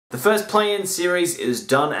The first play-in series is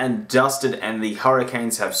done and dusted, and the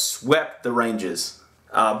Hurricanes have swept the Rangers.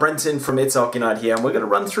 Brenton from It's Hockey Night here, and we're going to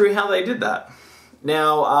run through how they did that.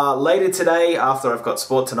 Now, later today, after I've got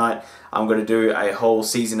Sport Tonight, I'm going to do a whole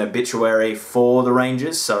season obituary for the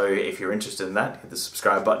Rangers, so if you're interested in that, hit the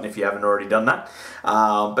subscribe button if you haven't already done that.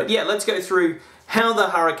 But yeah, let's go through how the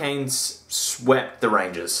Hurricanes swept the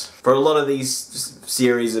Rangers. For a lot of these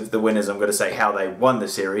series of the winners, I'm going to say how they won the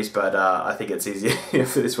series, but I think it's easier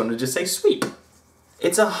for this one to just say sweep.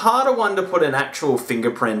 It's a harder one to put an actual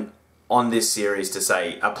fingerprint on this series to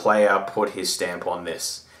say a player put his stamp on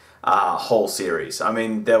this whole series. I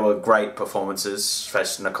mean, there were great performances.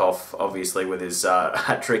 Svechnikov, obviously, with his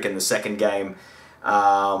hat-trick in the second game.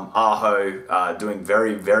 Aho doing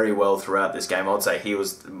very, very well throughout this game. I would say he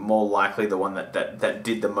was more likely the one that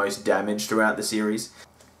did the most damage throughout the series.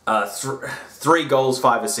 3 goals,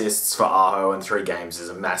 5 assists for Aho in 3 games is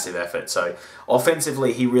a massive effort. So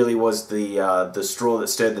offensively, he really was the straw that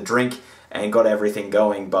stirred the drink and got everything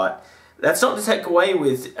going. But that's not to take away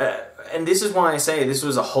with, and this is why I say this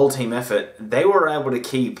was a whole team effort. They were able to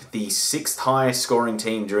keep the 6th highest scoring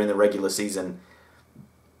team during the regular season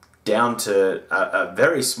down to a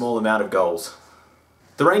very small amount of goals.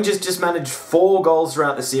 The Rangers just managed 4 goals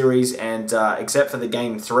throughout the series, and except for the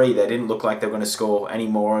game 3, they didn't look like they were going to score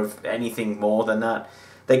anything more than that.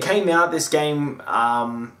 They came out this game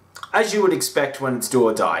as you would expect when it's do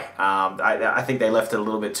or die. I think they left it a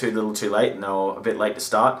little bit too little too late, and they were a bit late to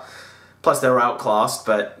start. Plus they were outclassed,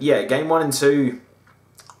 but yeah, game 1 and 2,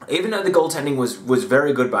 even though the goaltending was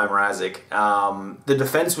very good by Mrazek, the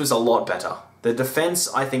defense was a lot better. The defense,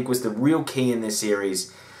 I think, was the real key in this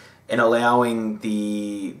series in allowing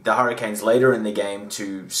the Hurricanes later in the game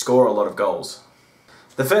to score a lot of goals.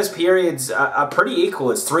 The first periods are pretty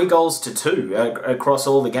equal. It's 3 goals to 2 across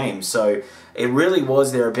all the games. So it really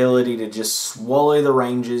was their ability to just swallow the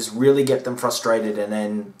Rangers, really get them frustrated, and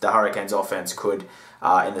then the Hurricanes offense could,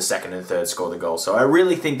 in the second and third, score the goal. So I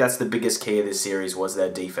really think that's the biggest key of this series was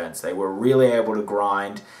their defense. They were really able to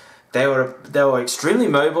grind. They were extremely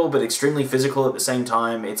mobile, but extremely physical at the same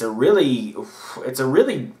time. It's a really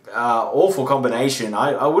awful combination.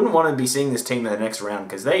 I wouldn't want to be seeing this team in the next round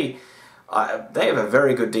because they have a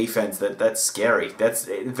very good defense. That's scary. That's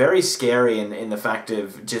very scary in the fact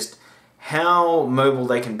of just how mobile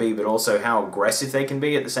they can be, but also how aggressive they can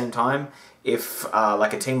be at the same time. If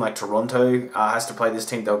like a team like Toronto has to play this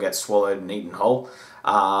team, they'll get swallowed and eaten whole.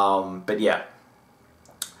 But yeah.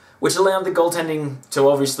 Which allowed the goaltending to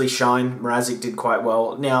obviously shine. Mrazek did quite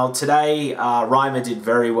well. Now, today, Reimer did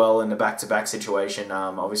very well in the back-to-back situation.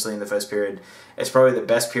 Obviously, in the first period, it's probably the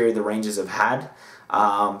best period the Rangers have had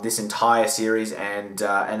this entire series, and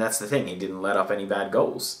that's the thing. He didn't let up any bad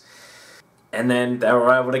goals. And then they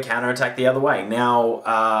were able to counterattack the other way. Now,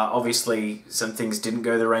 obviously, some things didn't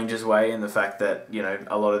go the Rangers' way in the fact that, you know,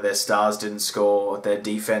 a lot of their stars didn't score. Their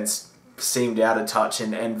defense seemed out of touch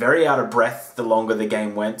and very out of breath the longer the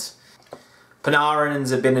game went. Panarin and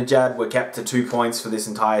Zibanejad were kept to 2 points for this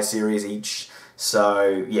entire series each.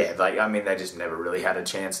 So, yeah, they just never really had a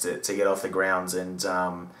chance to get off the grounds. And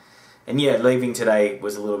yeah, leaving today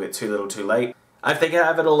was a little bit too little too late. If they could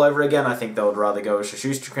have it all over again, I think they would rather go with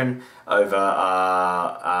Shesterkin over,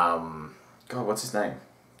 God, what's his name?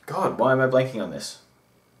 God, why am I blanking on this?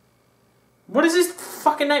 What is his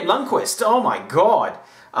fucking name? Lundqvist. Oh my God.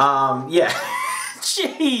 Yeah.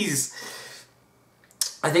 Jeez.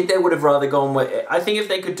 I think they would have rather gone with... I think if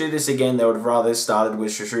they could do this again, they would have rather started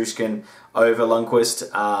with Shesterkin over Lundqvist.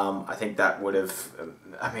 I think that would have...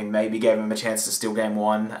 maybe gave them a chance to steal game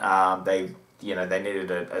 1. They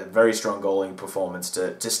needed a very strong goaling performance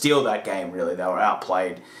to steal that game, really. They were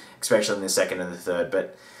outplayed, especially in the second and the third.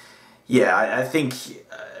 But, yeah, I think...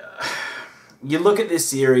 you look at this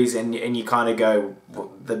series and you kind of go,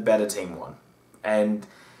 well, the better team won. And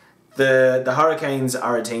the Hurricanes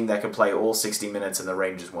are a team that could play all 60 minutes, and the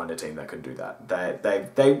Rangers weren't a team that could do that.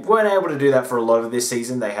 They weren't able to do that for a lot of this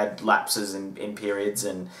season. They had lapses in periods,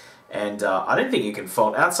 and I don't think you can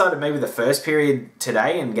fault, outside of maybe the first period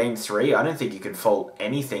today in Game 3, I don't think you could fault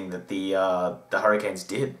anything that the Hurricanes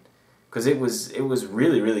did. Because it was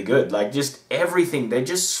really, really good. Like, just everything, they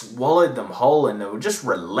just swallowed them whole, and they were just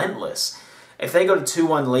relentless. If they got a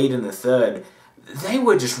 2-1 lead in the third, they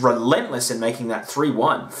were just relentless in making that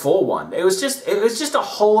 3-1, 4-1. It was just a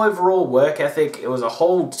whole overall work ethic. It was a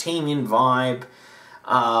whole team-in vibe.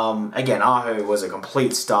 Again, Aho was a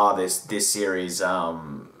complete star this series.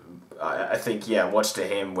 I think, yeah, watch to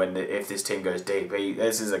him if this team goes deep.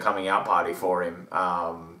 This is a coming out party for him,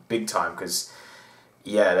 big time, because,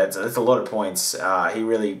 yeah, that's a lot of points. He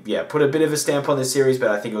really, put a bit of a stamp on this series, but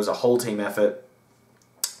I think it was a whole team effort.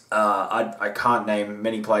 I can't name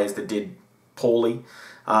many players that did poorly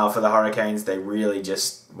for the Hurricanes. They really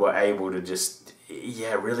just were able to just,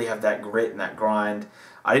 really have that grit and that grind.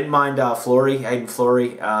 I didn't mind Hayden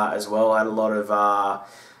Fleury as well. Had a lot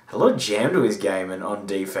of jam to his game and on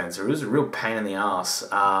defense. It was a real pain in the ass.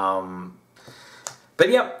 But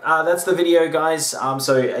yep, that's the video, guys.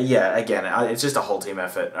 Again, it's just a whole team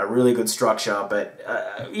effort. A really good structure, but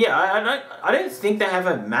I don't think they have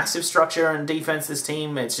a massive structure in defense, this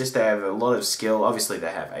team. It's just they have a lot of skill. Obviously,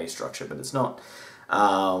 they have a structure, but it's not...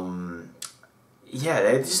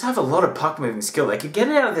 they just have a lot of puck-moving skill. They could get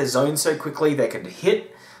it out of their zone so quickly. They could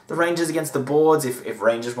hit the Rangers against the boards. If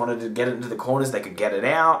Rangers wanted to get it into the corners, they could get it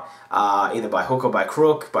out, either by hook or by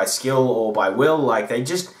crook, by skill or by will. Like,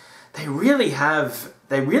 they really have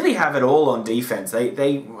it all on defense.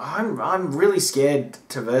 I'm really scared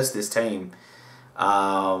to verse this team.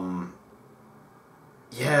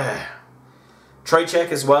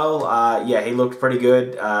 Trocheck as well. He looked pretty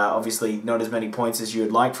good. Obviously, not as many points as you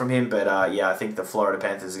would like from him, but I think the Florida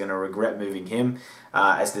Panthers are going to regret moving him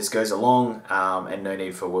as this goes along, and no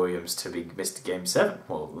need for Williams to be missed Game 7.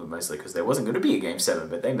 Well, mostly because there wasn't going to be a Game 7,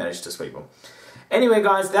 but they managed to sweep them. Anyway,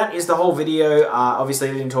 guys, that is the whole video. Obviously,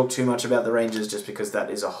 I didn't talk too much about the Rangers just because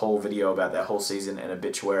that is a whole video about their whole season and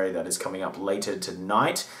obituary that is coming up later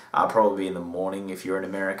tonight. Probably in the morning if you're in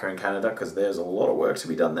America and Canada, because there's a lot of work to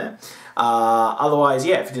be done there. Otherwise,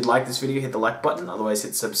 if you did like this video, hit the like button. Otherwise,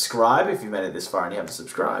 hit subscribe if you've made it this far and you haven't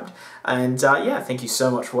subscribed. And thank you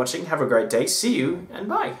so much for watching. Have a great day. See you, and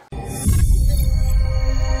bye.